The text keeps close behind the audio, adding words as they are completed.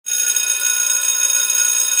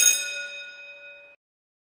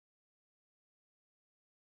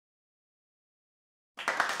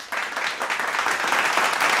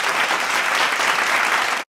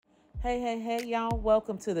Hey, y'all.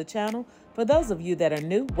 Welcome to the channel. For those of you that are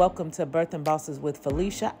new, welcome to Birthing Bosses with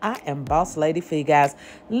Felicia. I am Boss Lady Fee, guys.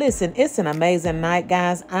 Listen, it's an amazing night,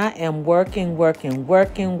 guys. I am working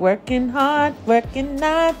hard, working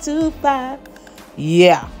 9 to 5.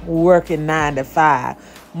 Yeah, working 9 to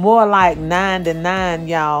 5. More like 9 to 9,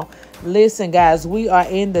 y'all. Listen, guys, we are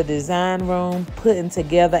in the design room putting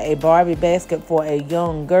together a Barbie basket for a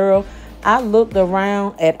young girl. I looked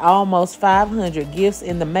around at almost 500 gifts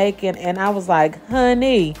in the making, and I was like,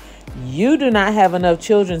 honey, you do not have enough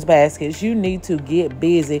children's baskets. You need to get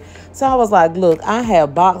busy. So I was like, look, I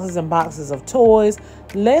have boxes and boxes of toys.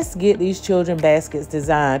 Let's get these children baskets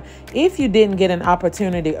designed. If you didn't get an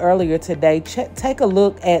opportunity earlier today, take a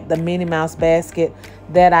look at the Minnie Mouse basket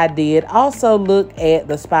that I did. Also look at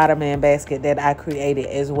the Spider-Man basket that I created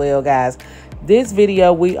as well, guys. This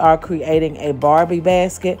video, we are creating a Barbie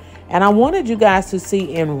basket, and I wanted you guys to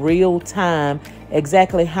see in real time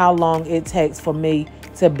exactly how long it takes for me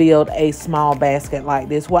to build a small basket like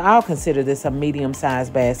this. Well, I'll consider this a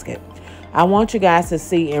medium-sized basket. I want you guys to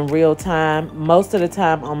see in real time. Most of the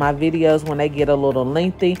time on my videos, when they get a little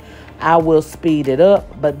lengthy, I will speed it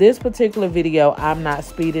up. But this particular video, I'm not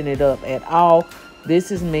speeding it up at all.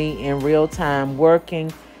 This is me in real time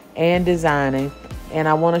working and designing. And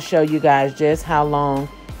I want to show you guys just how long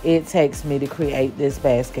it takes me to create this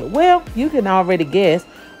basket. Well, you can already guess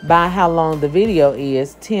by how long the video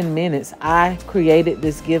is. 10 minutes. I created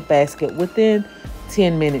this gift basket within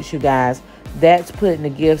 10 minutes, you guys. That's putting the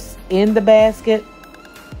gifts in the basket.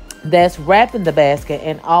 That's wrapping the basket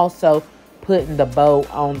and also putting the bow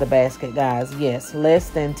on the basket, guys. Yes, less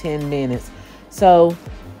than 10 minutes. So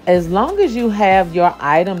as long as you have your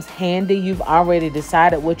items handy, you've already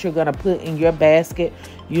decided what you're going to put in your basket.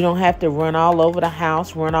 You don't have to run all over the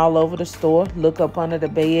house, run all over the store, look up under the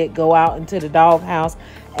bed, go out into the doghouse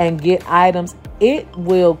and get items. It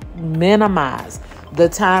will minimize the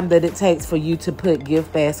time that it takes for you to put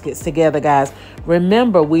gift baskets together, guys.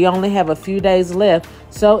 Remember, we only have a few days left.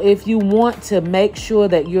 So if you want to make sure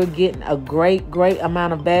that you're getting a great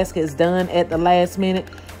amount of baskets done at the last minute,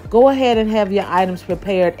 go ahead and have your items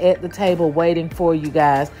prepared at the table waiting for you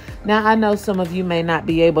guys. Now, I know some of you may not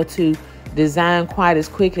be able to design quite as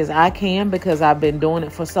quick as I can because I've been doing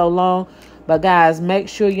it for so long. But guys, make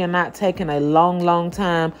sure you're not taking a long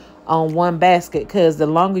time on one basket, because the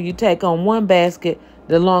longer you take on one basket,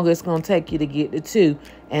 the longer it's going to take you to get to two,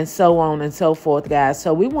 and so on and so forth, guys.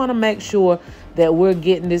 So we want to make sure that we're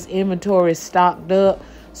getting this inventory stocked up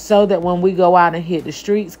so that when we go out and hit the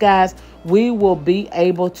streets, guys, we will be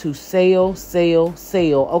able to sell,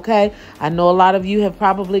 okay? I know a lot of you have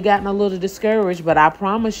probably gotten a little discouraged, but I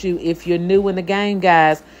promise you, if you're new in the game,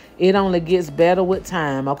 guys, it only gets better with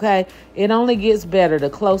time, okay? It only gets better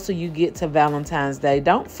the closer you get to Valentine's Day.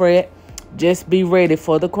 Don't fret. Just be ready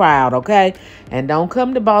for the crowd, okay? And don't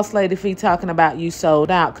come to Boss Lady Fee talking about you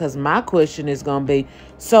sold out, because my question is going to be,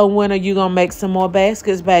 so when are you going to make some more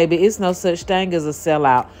baskets, baby? It's no such thing as a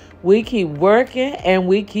sellout. We keep working and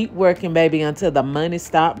we keep working, baby, until the money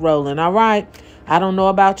stop rolling, all right? I don't know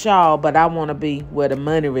about y'all, but I want to be where the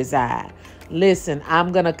money resides. Listen,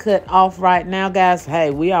 I'm going to cut off right now, guys.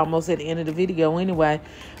 Hey, we almost at the end of the video anyway.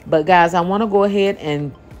 But, guys, I want to go ahead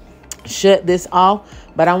and shut this off,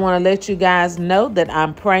 but I want to let you guys know that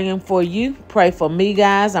I'm praying for you. Pray for me,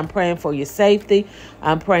 guys. I'm praying for your safety.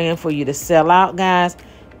 I'm praying for you to sell out, guys.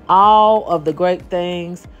 All of the great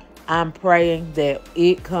things, I'm praying that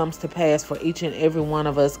it comes to pass for each and every one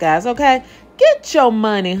of us, guys, okay? Get your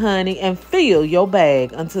money, honey, and fill your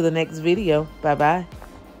bag. Until the next video. Bye-bye.